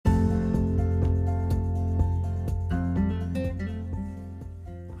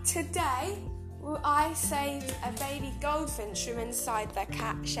Today, I saved a baby goldfinch from inside their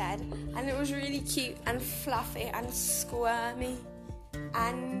cat shed, and it was really cute and fluffy and squirmy,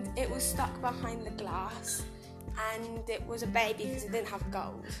 and it was stuck behind the glass, and it was a baby because it didn't have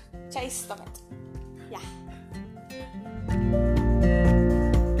gold. Chase, stop it. Yeah.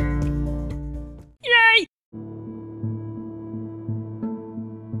 Yay!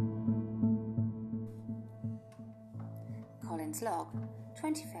 Collins log,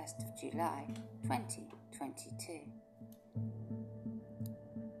 21st of July, 2022.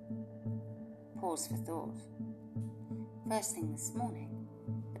 Pause for thought. First thing this morning,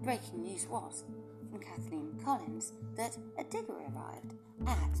 the breaking news was from Kathleen Collins that a digger arrived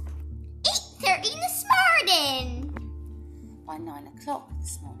at 8:30 this morning. By 9 o'clock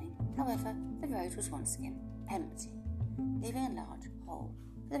this morning, however, the road was once again empty, leaving a large hole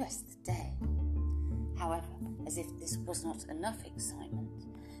for the rest of the day. However, as if this was not enough excitement,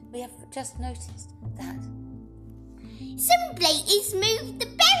 we have just noticed that Some blaters moved the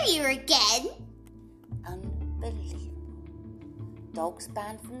barrier again. unbelievable. Dogs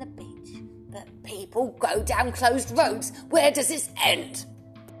banned from the beach, but people go down closed roads. Where does this end?